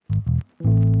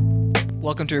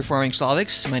Welcome to Reforming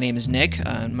Slavics. My name is Nick,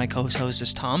 and my co-host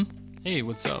is Tom. Hey,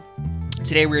 what's up?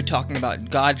 Today we're talking about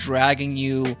God dragging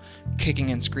you, kicking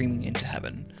and screaming into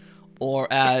heaven, or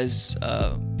as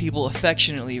people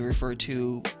affectionately refer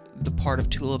to the part of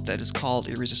TULIP that is called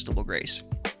irresistible grace.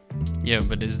 Yeah,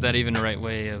 but is that even the right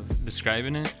way of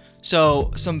describing it?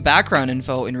 So, some background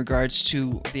info in regards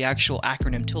to the actual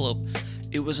acronym TULIP.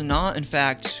 It was not, in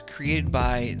fact, created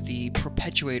by the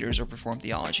perpetuators of Reformed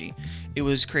theology. It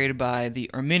was created by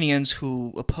the Arminians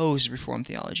who opposed Reformed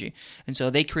theology. And so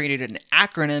they created an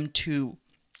acronym to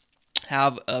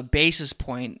have a basis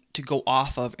point to go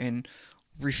off of in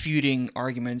refuting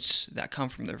arguments that come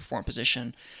from the Reformed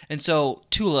position. And so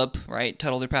TULIP, right,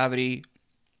 total depravity,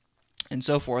 and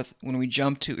so forth, when we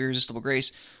jump to irresistible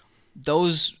grace,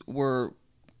 those were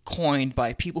coined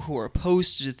by people who were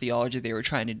opposed to the theology they were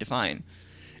trying to define.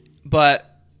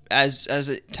 But as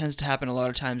it tends to happen a lot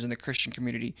of times in the Christian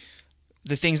community,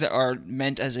 the things that are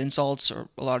meant as insults are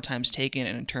a lot of times taken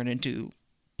and turned into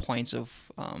points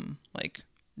of like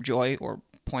joy or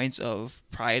points of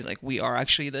pride, like we are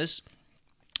actually this.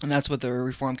 And that's what the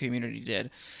Reformed community did.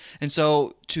 And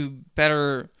so to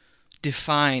better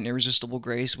define irresistible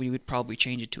grace, we would probably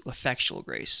change it to effectual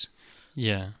grace.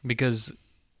 Yeah, because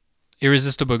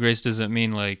irresistible grace doesn't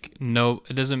mean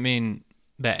it doesn't mean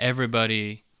that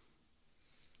everybody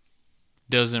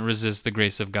doesn't resist the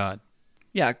grace of God.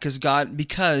 Yeah,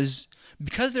 because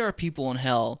there are people in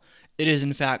hell, it is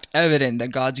in fact evident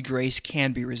that God's grace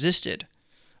can be resisted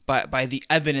by the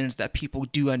evidence that people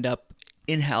do end up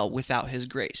in hell without His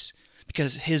grace.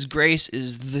 Because His grace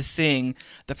is the thing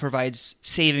that provides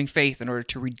saving faith in order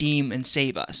to redeem and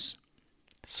save us.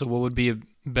 So what would be a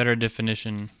better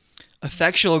definition?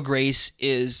 Effectual grace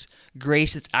is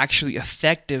grace that's actually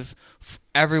effective for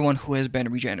everyone who has been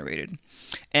regenerated.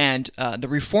 And the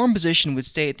Reformed position would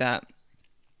state that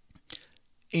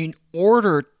in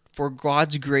order for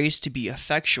God's grace to be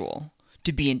effectual,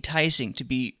 to be enticing, to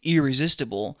be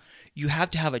irresistible, you have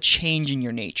to have a change in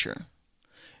your nature.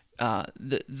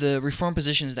 The Reformed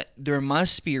position is that there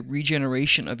must be a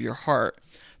regeneration of your heart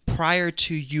prior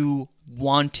to you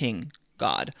wanting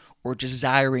God or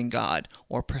desiring God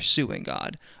or pursuing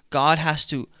God. God has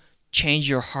to change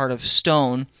your heart of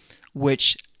stone,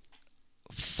 which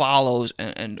follows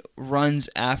and runs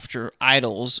after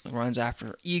idols, runs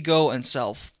after ego and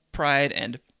self-pride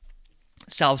and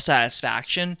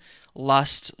self-satisfaction,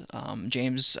 lust.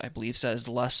 James, I believe, says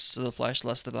the lust of the flesh,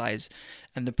 lust of the eyes,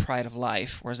 and the pride of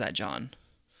life. Where's that, John?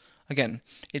 Again,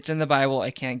 it's in the Bible.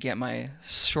 I can't get my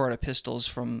short epistles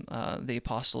from the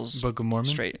Apostles' Book of Mormon?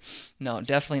 straight. No,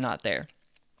 definitely not there.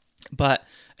 But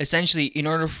essentially, in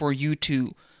order for you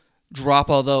to drop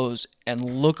all those and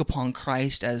look upon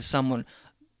Christ as someone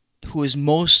who is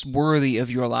most worthy of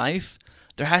your life,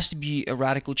 there has to be a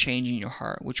radical change in your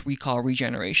heart, which we call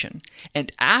regeneration.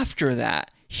 And after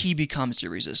that, He becomes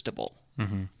irresistible.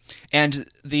 Mm-hmm. And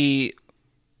the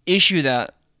issue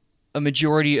that a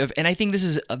majority of, and I think this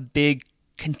is a big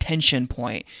contention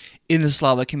point in the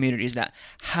Slavic community, is that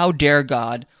how dare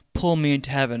God pull me into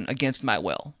heaven against my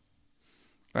will?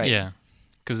 Right? Yeah,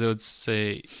 because it would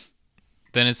say,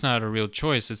 then it's not a real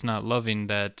choice. It's not loving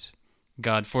that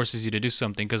God forces you to do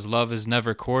something, because love is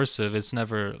never coercive. It's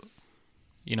never,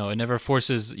 it never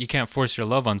forces, you can't force your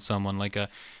love on someone.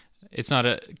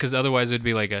 Because otherwise it would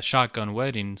be like a shotgun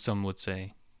wedding, some would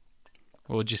say.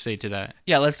 What would you say to that?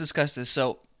 Yeah, let's discuss this.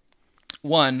 So,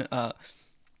 one,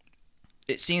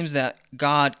 it seems that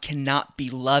God cannot be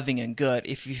loving and good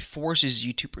if He forces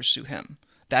you to pursue Him.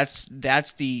 That's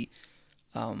the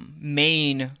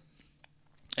main,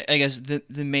 I guess, the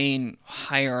main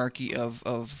hierarchy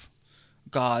of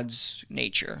God's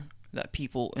nature that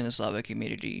people in the Slavic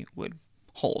community would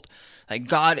hold. Like,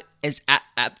 God is at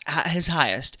His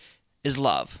highest is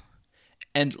love,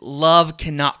 and love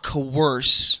cannot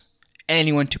coerce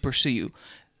anyone to pursue you,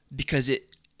 because it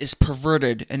is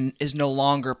perverted and is no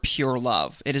longer pure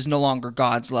love. It is no longer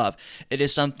God's love. It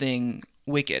is something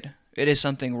wicked. It is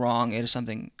something wrong. It is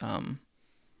something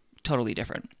totally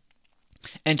different.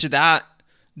 And to that,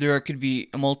 there could be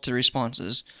a multitude of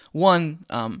responses. One,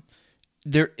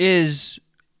 there is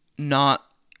not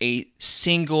a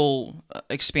single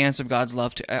expanse of God's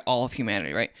love to all of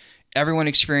humanity, right? Everyone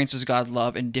experiences God's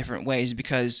love in different ways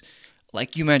because,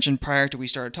 like you mentioned prior to we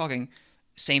started talking,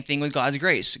 same thing with God's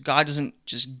grace. God doesn't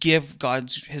just give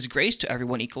His grace to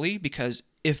everyone equally, because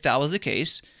if that was the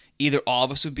case, either all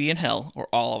of us would be in hell or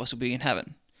all of us would be in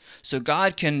heaven. So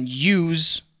God can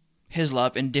use His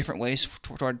love in different ways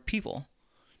toward people.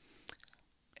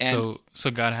 And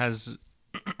so God has,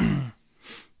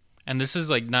 and this is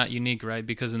like not unique, right?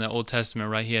 Because in the Old Testament,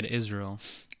 right, He had Israel.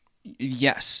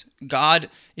 Yes, God.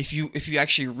 If you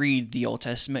actually read the Old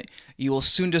Testament, you will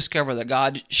soon discover that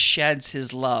God sheds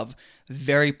His love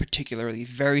very particularly,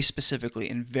 very specifically,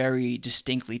 and very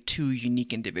distinctly to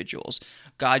unique individuals.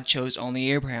 God chose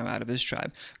only Abraham out of his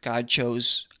tribe. God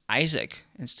chose Isaac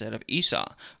instead of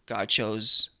Esau. God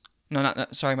chose no,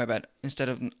 not sorry, my bad. Instead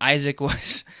of Isaac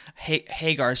was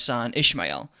Hagar's son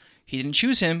Ishmael. He didn't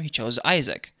choose him. He chose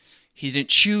Isaac. He didn't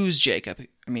choose Jacob.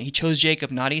 I mean, he chose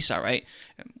Jacob, not Esau, right?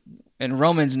 And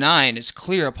Romans 9 is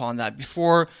clear upon that.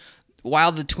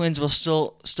 While the twins were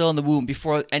still in the womb,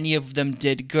 before any of them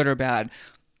did good or bad,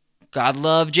 God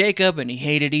loved Jacob and He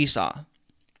hated Esau.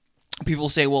 People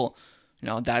say, well,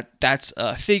 that's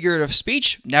a figurative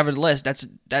speech. Nevertheless,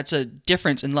 that's a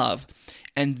difference in love.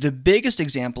 And the biggest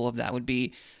example of that would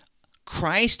be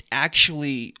Christ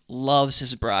actually loves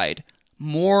His bride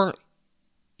more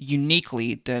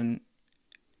uniquely than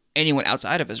anyone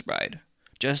outside of His bride.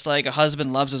 Just like a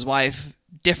husband loves his wife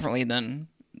differently than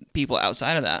people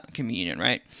outside of that communion,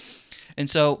 right? And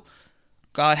so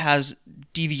God has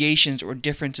deviations or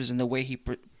differences in the way He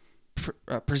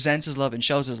presents His love and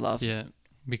shows His love. Yeah,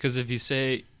 because if you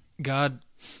say God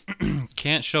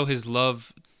can't show His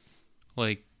love,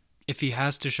 like if He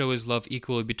has to show His love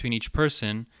equally between each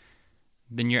person,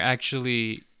 then you're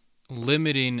actually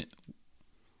limiting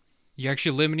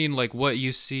like what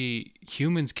you see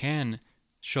humans can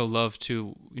show love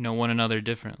to, one another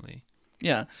differently.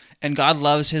 Yeah, and God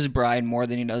loves His bride more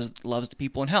than He loves the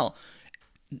people in hell.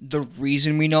 The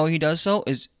reason we know He does so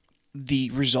is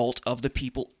the result of the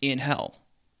people in hell,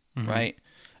 right?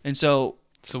 And so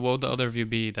what would the other view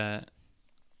be, that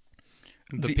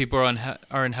the people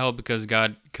are in hell because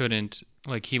God couldn't,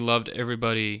 like He loved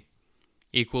everybody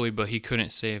equally, but He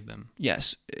couldn't save them?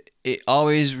 Yes, it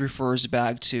always refers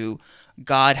back to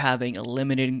God having a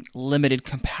limited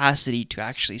capacity to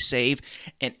actually save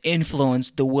and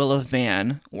influence the will of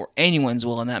man, or anyone's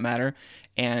will in that matter,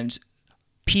 and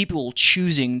people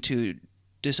choosing to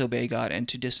disobey God and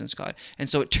to distance God. And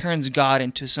so it turns God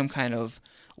into some kind of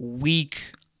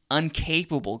weak,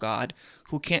 incapable God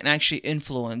who can't actually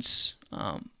influence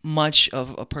much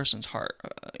of a person's heart.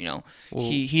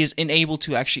 He is unable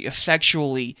to actually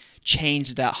effectually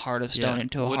change that heart of stone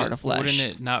into a heart of flesh.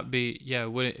 Wouldn't it not be? Yeah,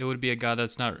 it would be a God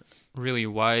that's not really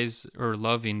wise or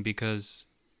loving, because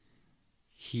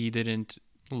He didn't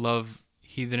love.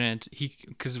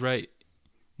 Because right,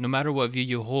 no matter what view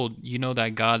you hold, you know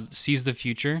that God sees the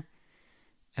future,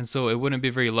 and so it wouldn't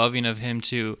be very loving of Him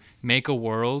to make a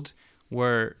world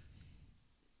where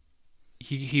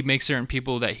He makes certain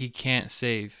people that He can't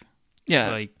save.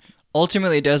 Yeah.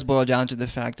 Ultimately, it does boil down to the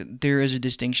fact that there is a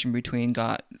distinction between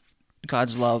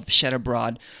God's love shed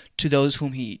abroad to those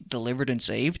whom He delivered and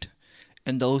saved,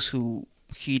 and those who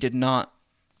He did not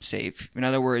save. In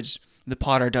other words, the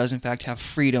potter does in fact have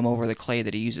freedom over the clay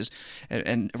that he uses.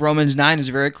 And Romans 9 is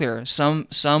very clear.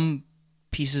 Some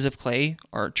pieces of clay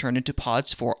are turned into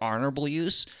pots for honorable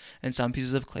use, and some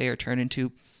pieces of clay are turned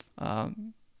into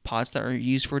pots that are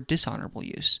used for dishonorable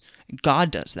use. God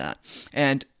does that.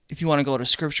 And if you want to go to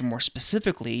Scripture more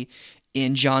specifically,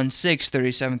 in John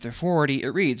 6:37-40, it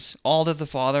reads, "All that the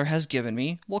Father has given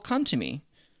me will come to me."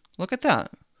 Look at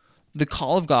that. The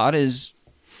call of God is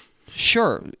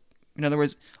sure. In other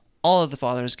words, all that the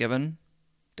Father has given,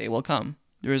 they will come.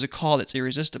 There is a call that's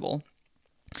irresistible.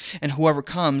 "And whoever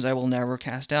comes, I will never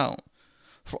cast out.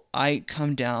 For I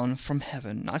come down from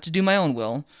heaven, not to do my own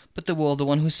will, but the will of the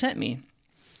one who sent me.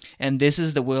 And this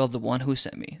is the will of the one who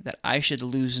sent me, that I should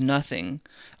lose nothing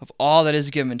of all that is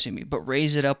given to me, but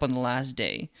raise it up on the last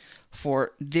day.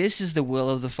 For this is the will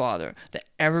of the Father, that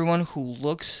everyone who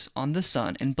looks on the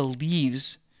Son and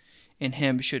believes in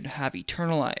Him should have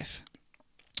eternal life,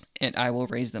 and I will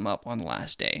raise them up on the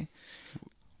last day."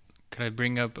 Could I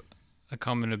bring up a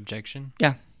common objection?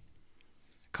 Yeah.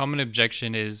 Common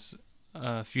objection is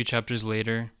a few chapters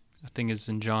later. I think it's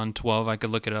in John 12. I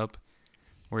could look it up,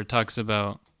 where it talks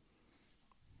about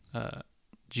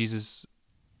Jesus.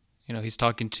 He's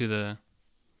talking to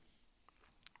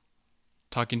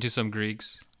some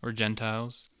Greeks or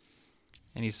Gentiles,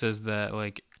 and He says that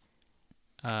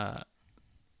I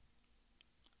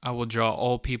will draw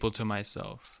all people to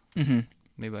myself. Mm-hmm.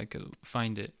 Maybe I could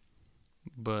find it,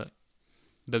 but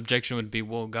the objection would be,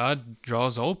 well, God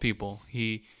draws all people.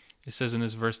 It says in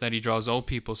this verse that He draws all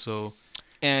people. So,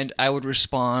 and I would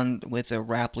respond with a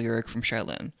rap lyric from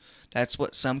Shaolin. That's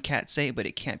what some cats say, but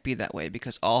it can't be that way,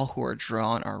 because all who are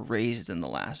drawn are raised in the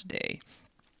last day.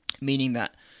 Meaning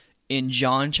that in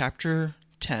John chapter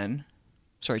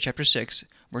 6,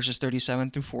 verses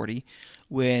 37-40,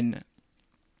 when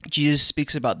Jesus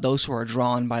speaks about those who are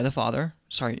given by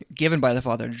the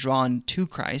Father, drawn to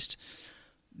Christ,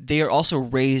 they are also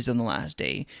raised on the last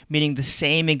day, meaning the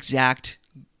same exact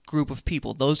group of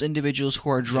people, those individuals who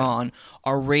are drawn,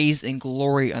 are raised in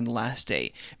glory on the last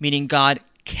day, meaning God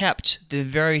kept the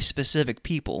very specific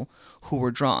people who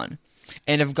were drawn.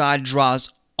 And if God draws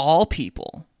all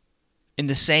people in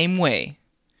the same way,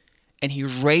 and he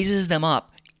raises them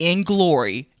up in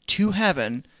glory to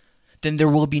heaven, then there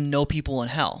will be no people in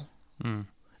hell.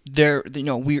 There,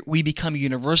 we become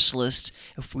universalists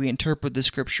if we interpret the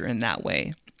scripture in that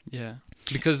way. Yeah,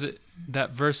 because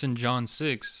that verse in John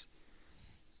 6,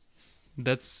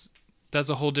 that's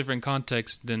a whole different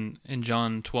context than in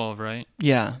John 12, right?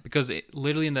 Yeah. Because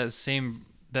literally in that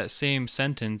same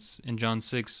sentence in John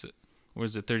 6, or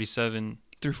is it 37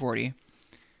 through 40,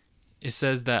 it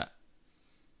says that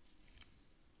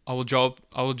I will draw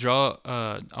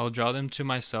them to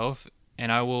myself,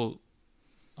 and I will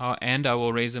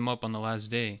raise them up on the last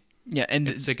day. Yeah, and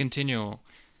it's a continual.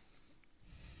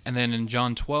 And then in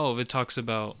John 12, it talks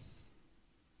about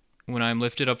when I am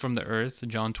lifted up from the earth,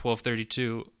 John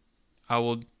 12:32, I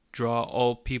will draw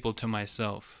all people to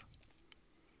myself.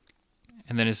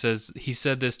 And then it says, he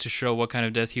said this to show what kind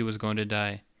of death he was going to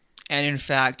die. And in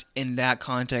fact, in that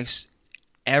context,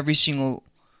 every single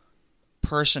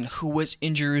person who was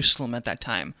in Jerusalem at that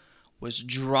time was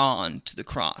drawn to the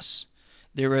cross.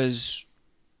 There was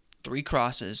 3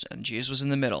 crosses, and Jesus was in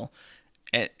the middle.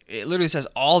 It literally says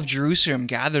all of Jerusalem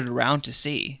gathered around to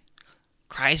see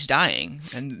Christ dying.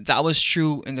 And that was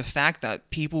true in the fact that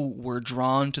people were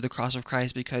drawn to the cross of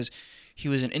Christ because he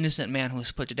was an innocent man who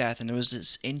was put to death, and there was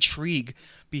this intrigue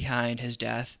behind his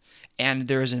death, and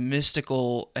there was a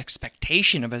mystical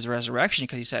expectation of his resurrection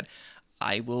because he said,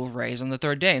 I will rise on the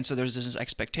 3rd day. And so there's this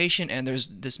expectation and there's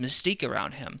this mystique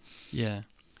around him. Yeah.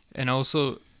 And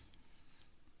also,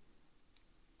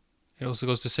 it also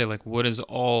goes to say, like, what does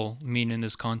all mean in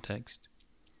this context?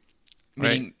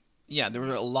 Meaning, right? Yeah, there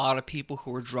were a lot of people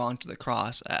who were drawn to the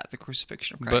cross at the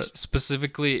crucifixion of But Christ.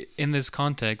 specifically in this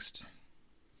context,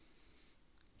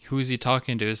 who is he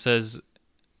talking to? It says,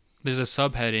 there's a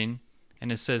subheading,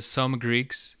 and it says, some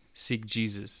Greeks seek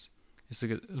Jesus. It's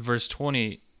like verse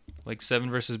 20, like 7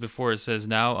 verses before, it says,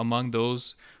 now among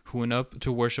those who went up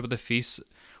to worship at the feast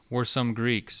were some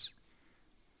Greeks.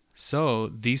 So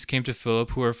these came to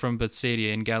Philip, who were from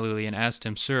Bethsaida in Galilee, and asked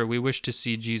him, Sir, we wish to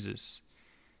see Jesus.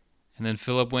 And then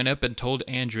Philip went up and told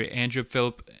Andrew.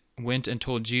 Philip went and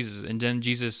told Jesus. And then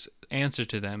Jesus answered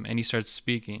to them, and he starts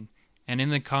speaking. And in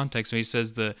the context, when he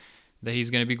says that he's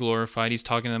going to be glorified, he's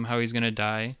talking to them how he's going to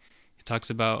die. He talks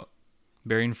about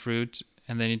bearing fruit,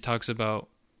 and then he talks about,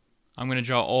 I'm going to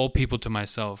draw all people to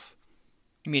myself.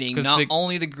 Meaning not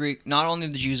only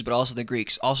the Jews, but also the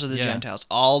Greeks, also the Gentiles,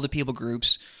 all the people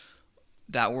groups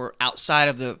that were outside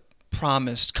of the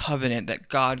promised covenant that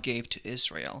God gave to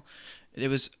Israel. It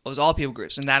was all people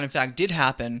groups, and that in fact did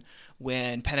happen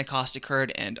when Pentecost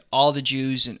occurred, and all the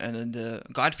Jews and the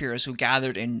God-fearers who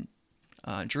gathered in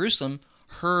Jerusalem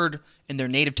heard in their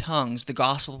native tongues the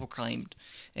gospel proclaimed,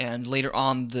 and later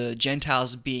on the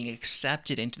Gentiles being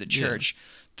accepted into the church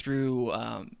through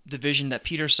the vision that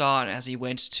Peter saw, and as he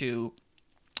went to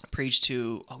preach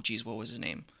to, what was his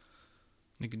name?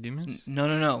 Nicodemus?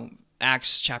 No.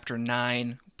 Acts chapter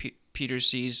 9, Peter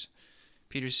sees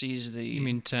the... You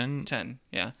mean 10? 10,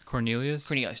 yeah. Cornelius,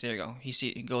 there you go.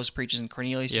 He goes, preaches in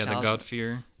Cornelius' house. Yeah, the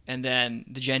God-fear. And then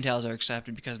the Gentiles are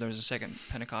accepted because there was a second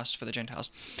Pentecost for the Gentiles.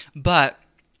 But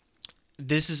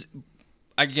this is,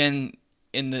 again,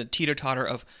 in the teeter-totter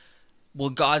of, well,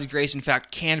 God's grace, in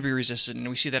fact, can be resisted. And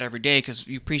we see that every day because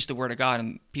you preach the word of God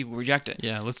and people reject it.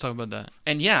 Yeah, let's talk about that.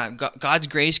 And yeah, God's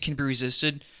grace can be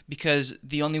resisted because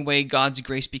the only way God's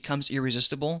grace becomes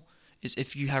irresistible is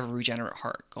if you have a regenerate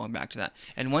heart, going back to that.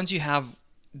 And once you have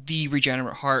the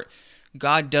regenerate heart,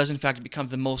 God does, in fact, become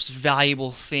the most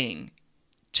valuable thing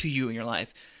to you in your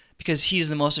life because he is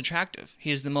the most attractive.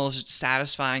 He is the most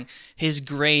satisfying. His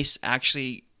grace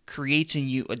actually creates in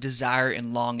you a desire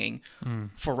and longing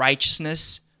for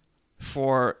righteousness,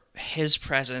 for his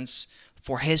presence,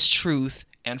 for his truth,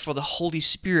 and for the Holy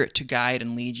Spirit to guide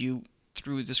and lead you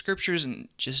through the scriptures and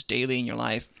just daily in your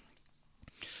life.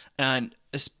 And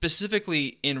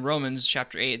specifically in Romans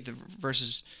chapter 8, the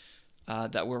verses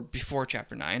that were before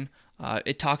chapter 9,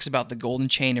 it talks about the golden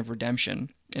chain of redemption,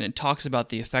 and it talks about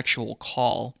the effectual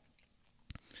call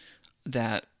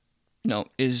that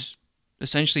is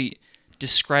essentially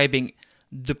describing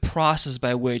the process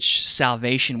by which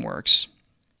salvation works.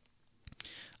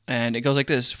 And it goes like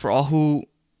this: for all who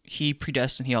he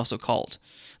predestined, he also called.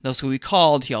 Those who he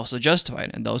called, he also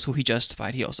justified. And those who he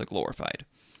justified, he also glorified.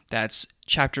 That's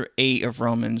chapter 8 of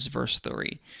Romans, verse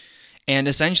 3. And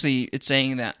essentially, it's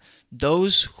saying that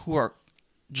those who are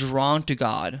drawn to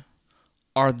God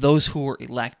are those who are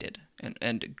elected.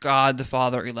 And God the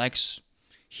Father elects,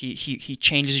 he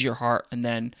changes your heart, and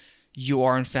then you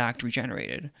are in fact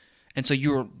regenerated. And so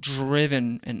you're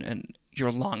driven and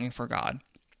you're longing for God.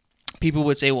 People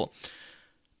would say, well,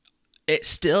 it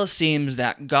still seems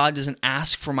that God doesn't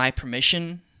ask for my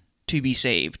permission to be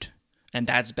saved, and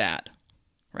that's bad,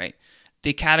 right?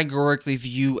 They categorically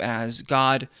view as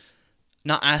God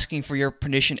not asking for your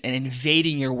permission and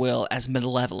invading your will as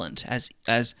malevolent,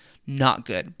 as not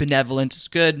good. Benevolent is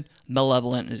good,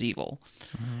 malevolent is evil.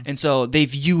 Mm-hmm. And so they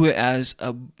view it as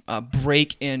a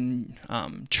break in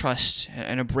trust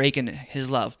and a break in his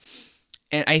love.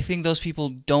 And I think those people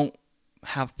don't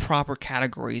have proper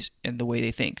categories in the way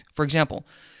they think. For example,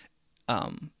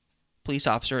 police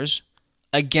officers,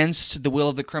 against the will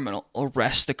of the criminal,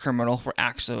 arrest the criminal for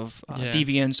acts of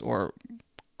deviance or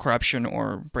corruption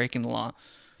or breaking the law.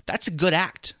 That's a good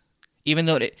act, even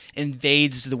though it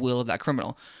invades the will of that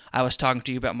criminal. I was talking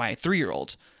to you about my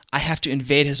 3-year-old. I have to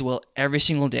invade his will every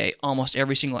single day, almost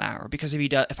every single hour, because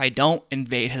if I don't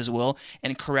invade his will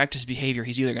and correct his behavior,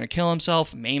 he's either going to kill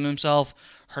himself, maim himself,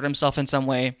 hurt himself in some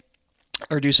way,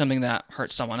 or do something that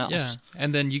hurts someone else. Yeah,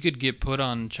 and then you could get put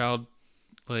on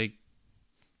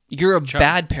you're a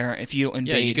bad parent if you don't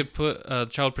invade. Yeah, you could put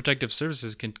Child Protective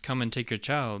Services can come and take your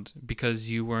child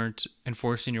because you weren't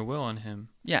enforcing your will on him.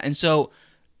 Yeah, and so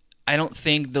I don't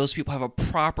think those people have a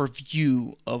proper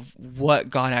view of what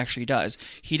God actually does.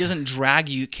 He doesn't drag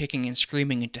you kicking and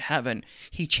screaming into heaven.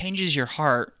 He changes your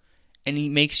heart, and he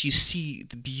makes you see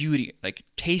the beauty, like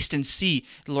taste and see.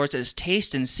 The Lord says,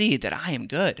 taste and see that I am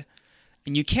good.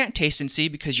 And you can't taste and see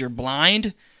because you're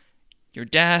blind, you're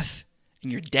deaf,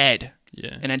 and you're dead.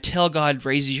 Yeah. And until God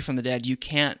raises you from the dead, you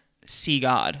can't see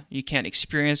God. You can't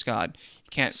experience God.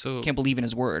 You can't believe in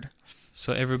his word.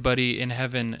 So everybody in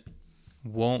heaven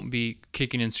won't be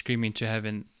kicking and screaming to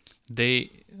heaven.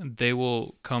 They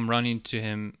will come running to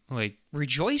him like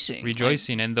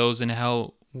rejoicing. And those in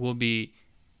hell will be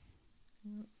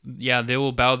they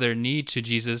will bow their knee to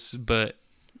Jesus, but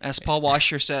as Paul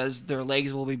Washer says, their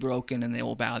legs will be broken and they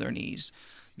will bow their knees,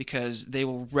 because they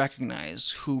will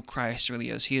recognize who Christ really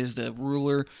is. He is the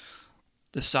ruler,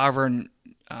 the sovereign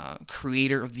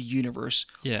creator of the universe,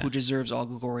 who deserves all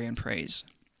glory and praise.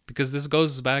 Because this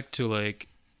goes back to,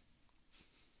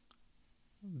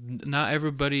 not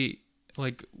everybody,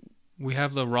 we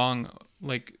have the wrong,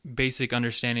 basic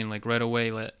understanding, right away.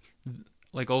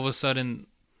 All of a sudden,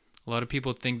 a lot of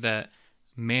people think that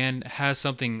man has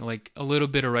something, a little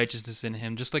bit of righteousness in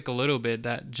him, just a little bit,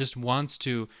 that just wants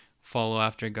to follow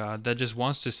after God, that just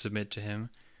wants to submit to him.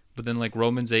 But then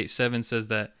Romans 8:7 says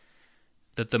that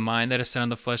the mind that is set on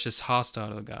the flesh is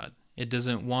hostile to God. It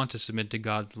doesn't want to submit to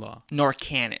God's law. Nor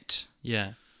can it.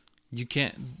 Yeah. You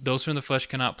can't, those from the flesh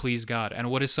cannot please God. And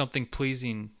what is something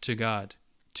pleasing to God?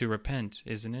 To repent,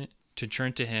 isn't it? To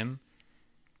turn to him.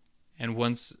 And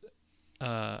once,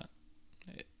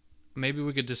 maybe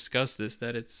we could discuss this,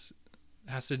 that it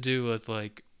has to do with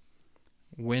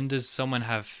when does someone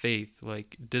have faith?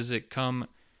 Does it come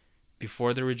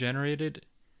before they're regenerated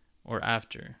or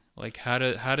after? How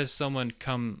does someone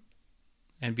come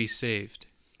and be saved?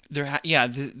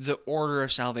 The order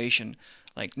of salvation,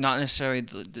 not necessarily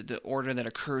the order that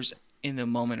occurs in the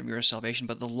moment of your salvation,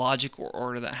 but the logical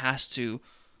order that has to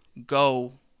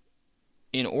go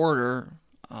in order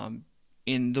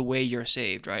in the way you're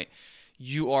saved, right?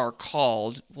 You are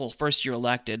called, first you're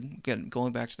elected, again,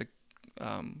 going back to the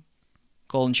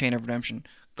golden chain of redemption.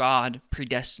 God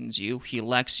predestines you, he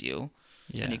elects you,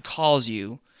 and he calls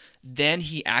you. Then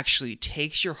he actually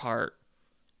takes your heart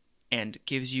and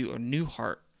gives you a new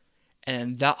heart,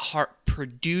 and that heart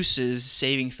produces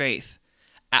saving faith,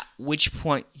 at which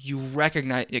point you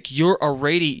recognize you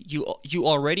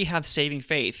already have saving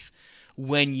faith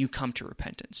when you come to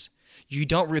repentance. You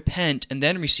don't repent and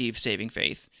then receive saving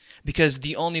faith, because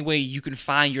the only way you can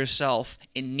find yourself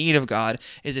in need of God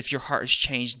is if your heart is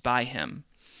changed by him.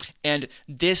 And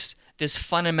this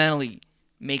fundamentally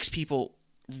makes people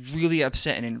really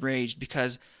upset and enraged,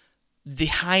 because the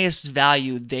highest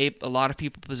value a lot of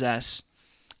people possess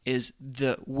is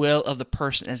the will of the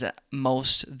person as at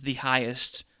most the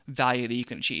highest value that you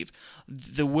can achieve.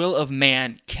 The will of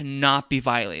man cannot be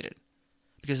violated,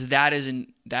 because that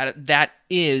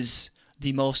is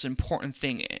the most important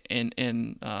thing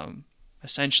in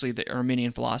essentially the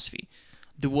Arminian philosophy.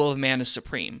 The will of man is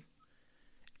supreme,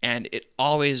 and it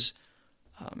always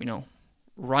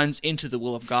runs into the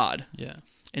will of God. Yeah.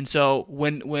 And so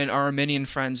when our Arminian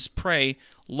friends pray,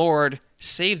 Lord,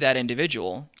 save that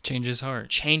individual, change his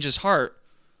heart,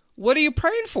 what are you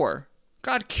praying for?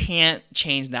 God can't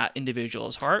change that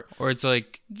individual's heart. Or it's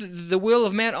the will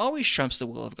of man always trumps the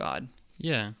will of God.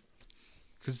 Yeah.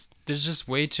 Because there's just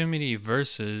way too many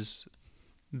verses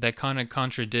that kind of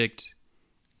contradict,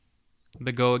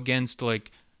 that go against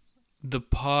like the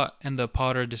pot and the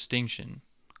potter distinction.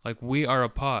 Like we are a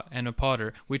pot and a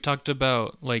potter. We talked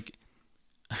about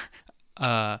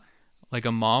uh like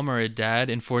a mom or a dad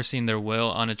enforcing their will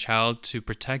on a child to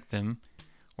protect them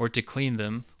or to clean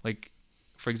them. Like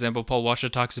for example, Paul Washer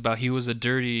talks about he was a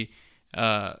dirty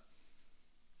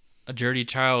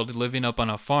child living up on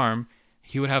a farm.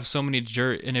 He would have so many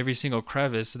dirt in every single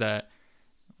crevice that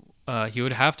he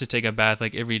would have to take a bath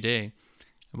like every day.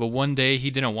 But one day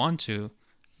he didn't want to.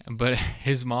 But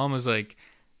his mom was like,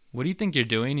 "What do you think you're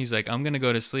doing?" He's like, "I'm going to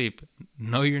go to sleep."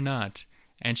 "No, you're not."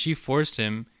 And she forced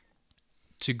him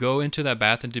to go into that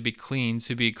bath and to be clean,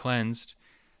 to be cleansed,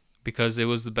 because it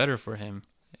was the better for him.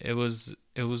 It's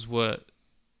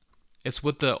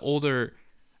what the older,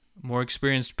 more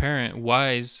experienced parent,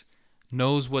 wise,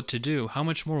 knows what to do. How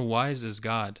much more wise is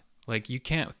God? Like you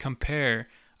can't compare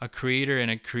a creator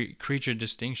and a creature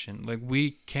distinction. Like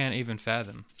we can't even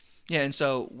fathom. Yeah, and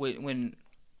so when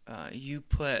you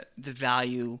put the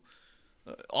value,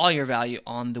 all your value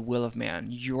on the will of man,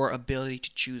 your ability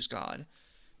to choose God,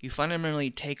 you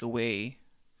fundamentally take away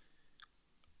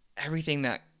everything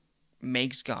that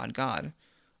makes God God.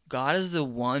 God is the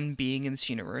one being in this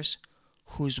universe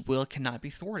whose will cannot be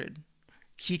thwarted.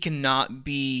 He cannot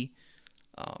be,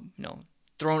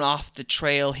 thrown off the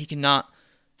trail. He cannot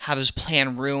have his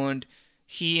plan ruined.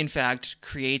 He, in fact,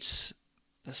 creates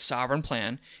a sovereign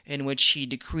plan in which he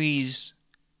decrees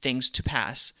things to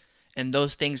pass. And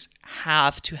those things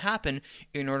have to happen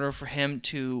in order for him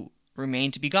to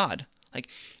remain to be God. Like,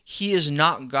 he is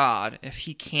not God if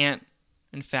he can't,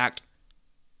 in fact,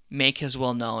 make his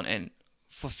will known and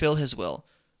fulfill his will.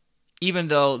 Even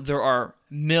though there are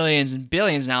millions and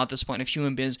billions now at this point of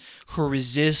human beings who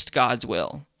resist God's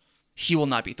will, he will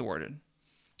not be thwarted.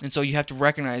 And so you have to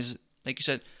recognize, like you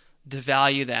said, the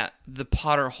value that the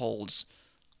potter holds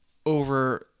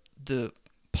over the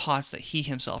pots that he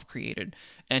himself created.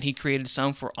 And he created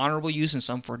some for honorable use and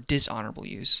some for dishonorable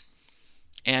use.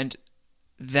 And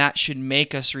that should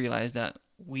make us realize that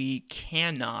we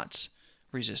cannot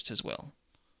resist his will.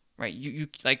 Right? You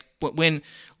like when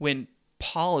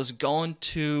Paul is going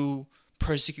to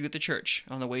persecute the church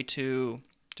on the way to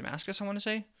Damascus, I want to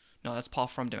say. No, that's Paul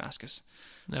from Damascus.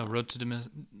 No,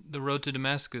 the road to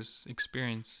Damascus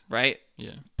experience. Right?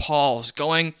 Yeah. Paul's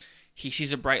going. He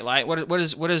sees a bright light. What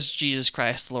does Jesus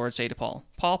Christ, the Lord, say to Paul?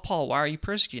 Paul, why are you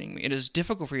persecuting me? It is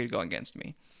difficult for you to go against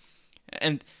me.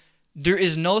 And there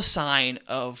is no sign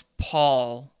of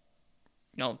Paul,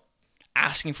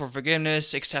 asking for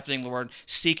forgiveness, accepting the Lord,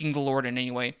 seeking the Lord in any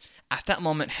way. At that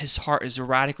moment, his heart is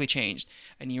radically changed,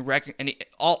 and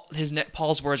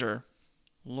Paul's words are,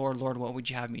 "Lord, Lord, what would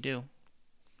you have me do?"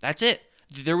 That's it.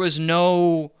 There was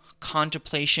no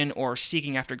contemplation or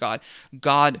seeking after God.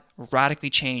 God radically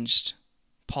changed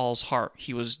Paul's heart.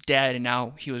 He was dead, and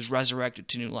now he was resurrected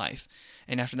to new life.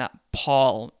 And after that,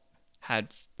 Paul had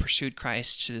pursued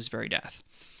Christ to his very death.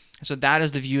 And so that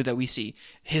is the view that we see.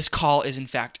 His call is, in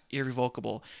fact,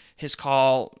 irrevocable. His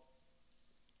call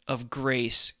of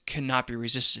grace cannot be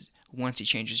resisted once he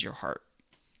changes your heart.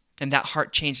 And that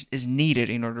heart change is needed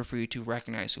in order for you to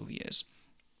recognize who he is.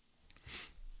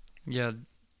 Yeah.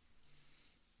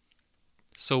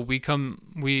 So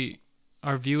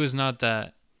our view is not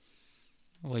that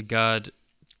like God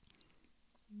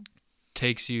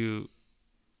takes you,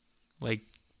 like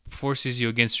forces you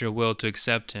against your will to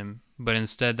accept him, but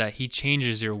instead that he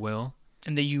changes your will.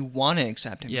 And that you want to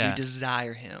accept him. Yeah. You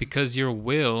desire him. Because your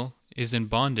will is in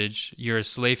bondage. You're a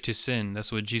slave to sin.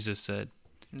 That's what Jesus said.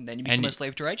 And then you become a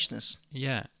slave to righteousness.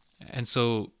 Yeah. And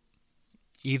so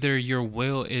either your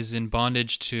will is in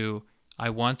bondage to, I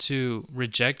want to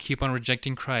keep on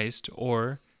rejecting Christ,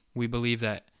 or we believe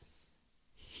that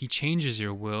he changes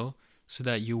your will so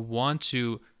that you want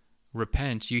to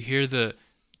repent. You hear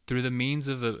through the means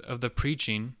of the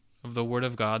preaching of the word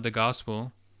of God, the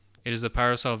gospel, it is the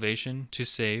power of salvation to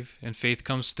save, and faith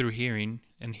comes through hearing,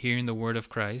 and hearing the word of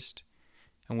Christ.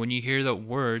 And when you hear the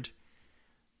word,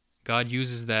 God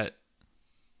uses that,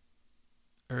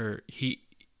 or he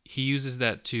uses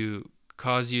that to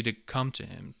cause you to come to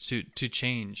him, to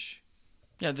change.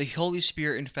 Yeah, the Holy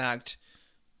Spirit, in fact,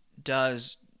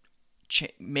 does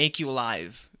make you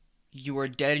alive. You are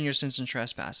dead in your sins and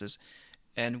trespasses.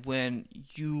 And when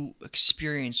you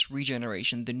experience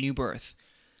regeneration, the new birth,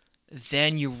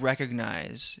 then you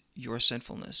recognize your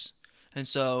sinfulness. And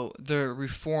so the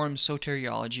Reformed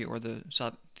soteriology, or the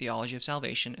theology of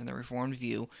salvation, and the Reformed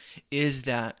view is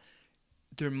that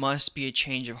there must be a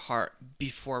change of heart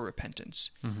before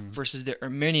repentance. Mm-hmm. Versus the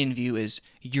Arminian view is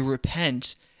you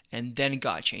repent and then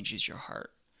God changes your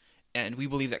heart. And we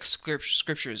believe that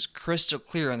Scripture is crystal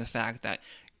clear on the fact that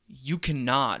you do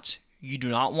not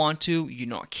want to, you do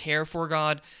not care for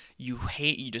God, you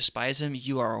hate, you despise Him,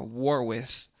 you are at war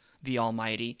with the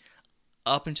Almighty,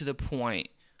 up until the point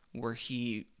where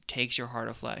He takes your heart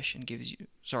of flesh and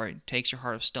takes your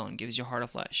heart of stone, gives you a heart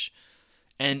of flesh.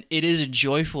 And it is a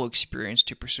joyful experience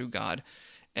to pursue God.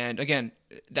 And again,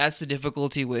 that's the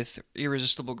difficulty with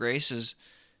irresistible grace, is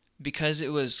because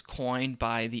it was coined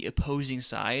by the opposing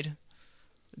side,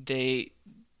 they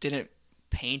didn't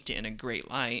paint it in a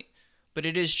great light. But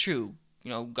it is true.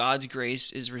 God's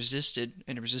grace is resisted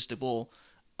and irresistible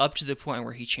up to the point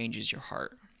where He changes your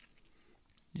heart.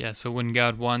 Yeah, so when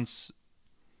God wants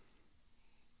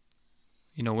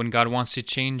to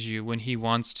change you, when He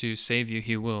wants to save you,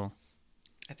 He will.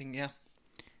 I think, yeah.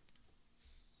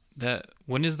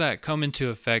 When does that come into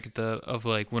effect of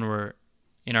like when we're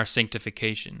in our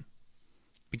sanctification?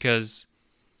 Because,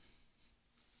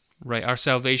 right, our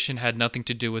salvation had nothing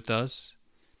to do with us.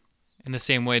 In the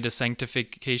same way, the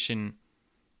sanctification,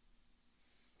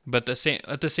 but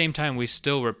at the same time, we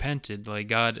still repented. Like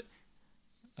God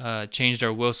changed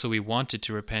our will so we wanted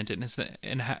to repent. And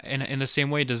in the same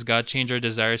way, does God change our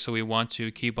desire so we want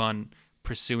to keep on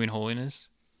pursuing holiness?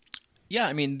 Yeah,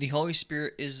 I mean, the Holy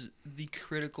Spirit is the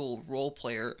critical role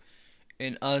player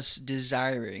in us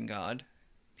desiring God.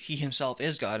 He Himself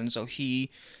is God, and so He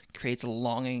creates a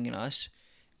longing in us,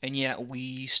 and yet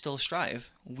we still strive.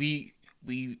 We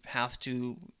have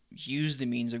to use the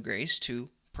means of grace to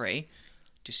pray,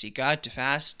 to seek God, to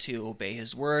fast, to obey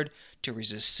His word, to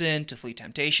resist sin, to flee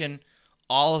temptation.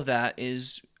 All of that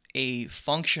is a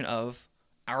function of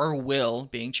our will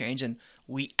being changed, and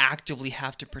we actively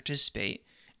have to participate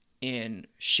in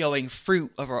showing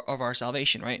fruit of our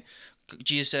salvation, right?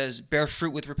 Jesus says, bear fruit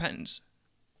with repentance.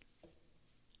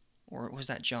 Or was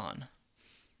that John?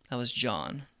 That was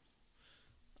John.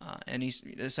 And he's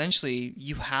essentially,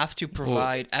 you have to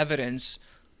provide evidence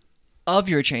of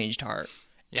your changed heart.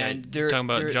 Yeah, and you're talking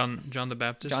about John the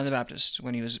Baptist? John the Baptist,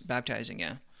 when he was baptizing,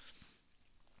 yeah.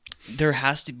 There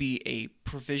has to be a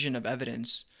provision of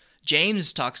evidence.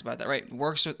 James talks about that, right?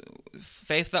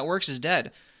 Faith that works is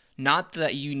dead. Not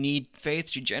that you need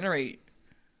faith to generate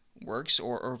works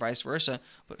or vice versa,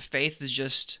 but faith is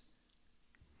just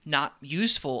not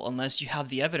useful unless you have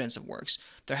the evidence of works.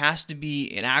 There has to be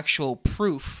an actual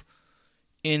proof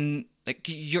in like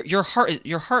your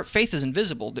heart faith is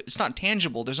invisible. It's not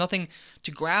tangible. There's nothing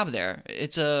to grab there.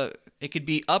 It could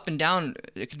be up and down.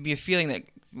 It could be a feeling that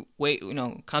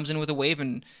comes in with a wave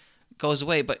and goes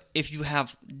away. But if you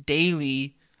have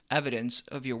daily evidence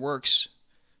of your works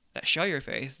that show your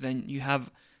faith, then you have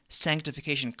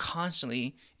sanctification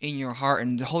constantly in your heart,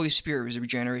 and the Holy Spirit is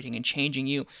regenerating and changing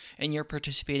you, and you're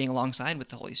participating alongside with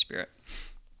the Holy Spirit.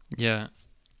 Yeah.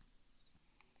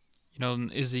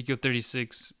 In Ezekiel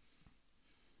 36,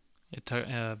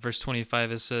 verse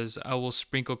 25, it says, I will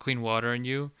sprinkle clean water on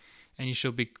you, and you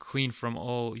shall be clean from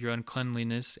all your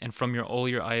uncleanliness, and from all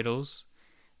your idols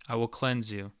I will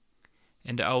cleanse you.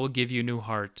 And I will give you a new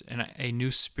heart, and a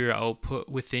new spirit I will put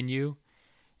within you,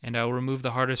 and I will remove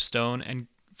the heart of stone and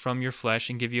from your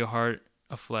flesh and give you a heart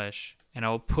of flesh. And I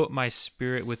will put my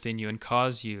spirit within you and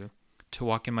cause you to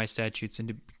walk in my statutes and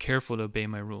to be careful to obey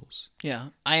my rules. Yeah,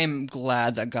 I am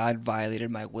glad that God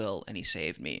violated my will and He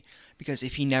saved me. Because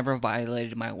if He never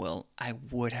violated my will, I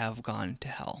would have gone to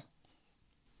hell.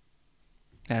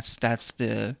 That's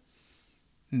the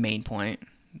main point.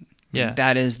 Yeah.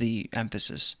 That is the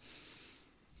emphasis.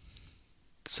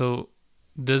 So,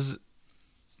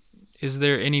 is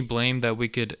there any blame that we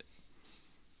could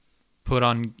put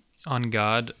on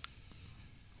God?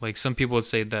 Like some people would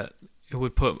say that it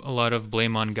would put a lot of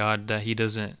blame on God that He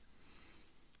doesn't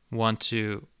want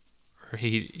to, or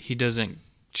he doesn't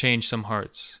change some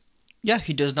hearts. Yeah,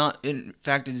 He does not. In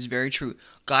fact, it is very true.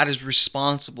 God is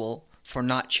responsible for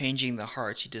not changing the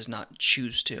hearts He does not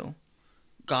choose to.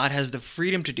 God has the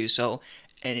freedom to do so,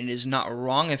 and it is not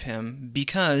wrong of Him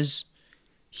because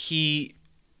He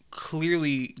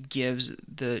clearly gives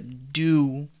the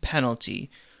due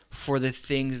penalty for the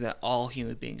things that all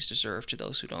human beings deserve to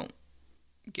those who don't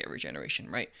get regeneration,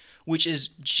 right? Which is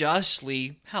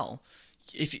justly hell.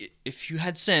 If you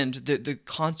had sinned, the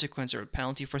consequence or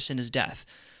penalty for sin is death.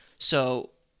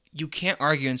 So you can't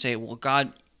argue and say, well,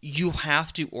 God, you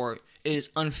have to, or it is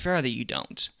unfair that you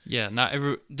don't. Yeah,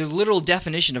 The literal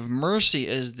definition of mercy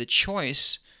is the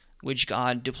choice which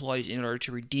God deploys in order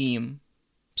to redeem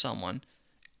someone.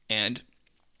 And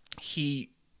He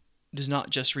does not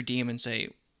just redeem and say,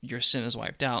 your sin is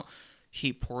wiped out.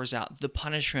 He pours out the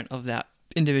punishment of that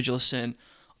individual sin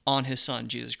on His Son,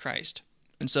 Jesus Christ.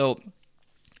 And so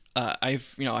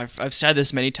I've said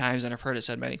this many times, and I've heard it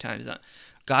said many times, that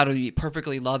God would be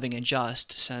perfectly loving and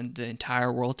just to send the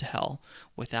entire world to hell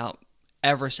without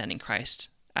ever sending Christ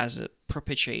as a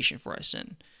propitiation for our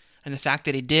sin. And the fact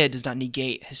that he did does not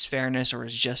negate his fairness or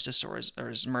his justice or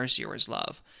his mercy or his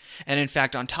love. And in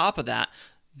fact, on top of that,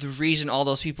 the reason all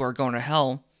those people are going to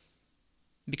hell,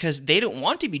 because they don't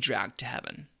want to be dragged to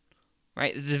heaven.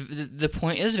 Right? The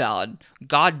point is valid.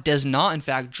 God does not, in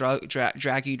fact,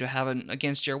 drag you to heaven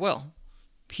against your will.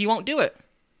 He won't do it.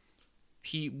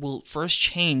 He will first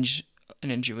change an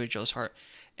individual's heart,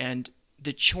 and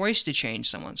the choice to change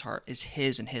someone's heart is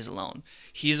his and his alone.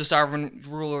 He is the sovereign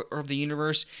ruler of the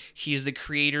universe. He is the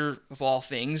creator of all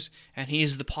things, and he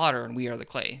is the potter, and we are the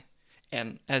clay.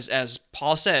 And as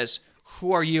Paul says,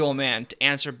 who are you, O man, to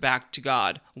answer back to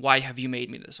God, why have you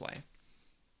made me this way?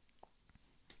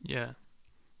 Yeah.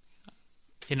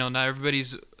 Not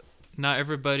everybody's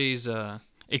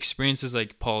experience is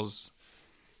like Paul's.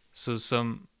 So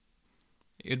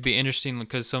it'd be interesting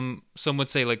because some would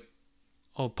say like,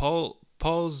 oh,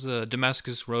 Paul's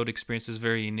Damascus Road experience is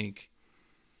very unique.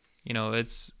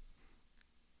 It's,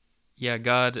 yeah,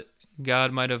 God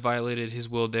might have violated his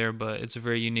will there, but it's a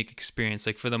very unique experience.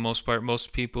 Like, for the most part,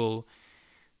 most people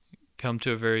come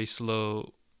to a very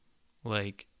slow,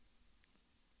 like,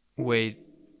 way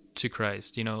to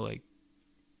Christ, like.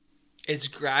 It's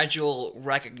gradual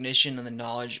recognition and the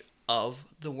knowledge of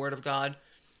the Word of God.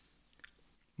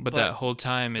 But that whole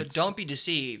time, But don't be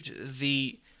deceived.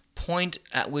 The point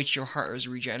at which your heart is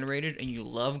regenerated and you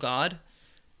love God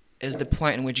is the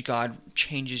point in which God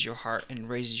changes your heart and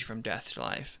raises you from death to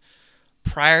life.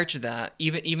 Prior to that,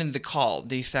 even the call,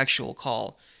 the effectual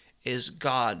call, is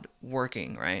God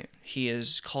working, right? He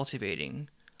is cultivating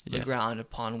the ground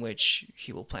upon which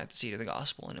he will plant the seed of the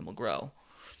gospel, and it will grow.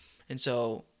 And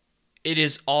so it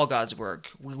is all God's work.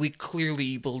 We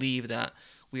clearly believe that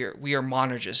we are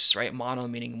monergists, right? Mono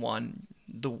meaning one,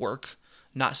 the work,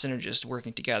 not synergists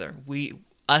working together.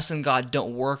 Us and God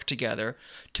don't work together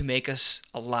to make us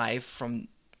alive from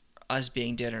us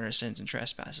being dead in our sins and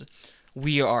trespasses.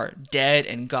 We are dead,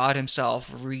 and God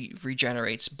himself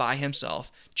regenerates by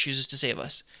himself, chooses to save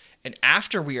us. And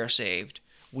after we are saved,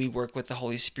 we work with the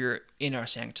Holy Spirit in our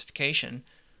sanctification.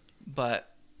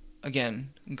 But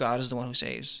again, God is the one who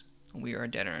saves. We are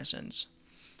dead in our sins.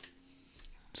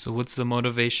 So what's the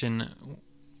motivation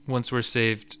once we're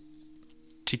saved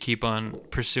to keep on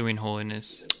pursuing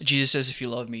holiness? Jesus says, if you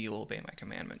love me, you will obey my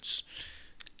commandments.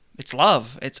 It's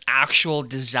love. It's actual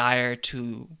desire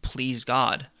to please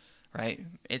God, right?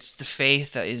 It's the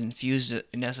faith that is infused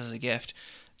in us as a gift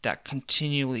that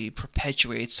continually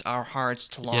perpetuates our hearts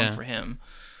to long for him.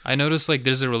 I noticed like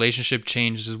there's a relationship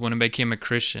change when I became a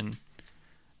Christian.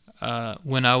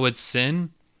 When I would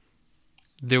sin,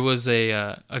 there was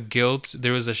a guilt,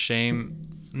 there was a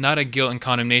shame, not a guilt and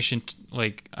condemnation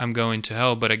like I'm going to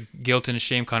hell, but a guilt and a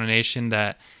shame condemnation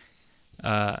that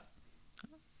of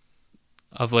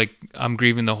like I'm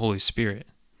grieving the Holy Spirit.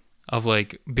 Of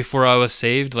like before I was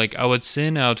saved, like I would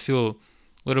sin, I would feel a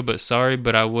little bit sorry,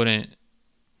 but I wouldn't,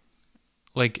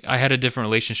 like I had a different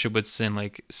relationship with sin.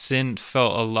 Like sin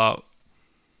felt a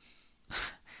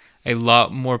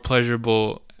lot more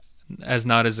pleasurable as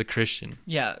not as a Christian.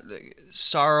 Yeah,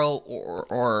 sorrow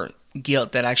or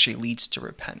guilt that actually leads to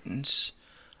repentance,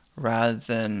 rather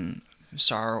than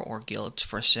sorrow or guilt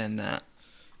for sin that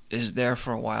is there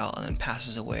for a while and then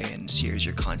passes away and sears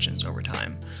your conscience over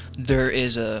time. There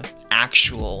is a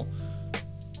actual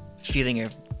feeling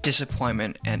of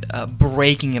disappointment and a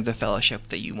breaking of the fellowship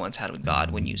that you once had with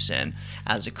God when you sin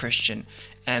as a Christian.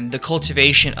 And the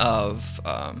cultivation of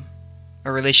a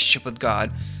relationship with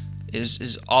God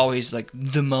is always like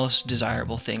the most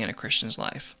desirable thing in a Christian's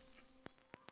life.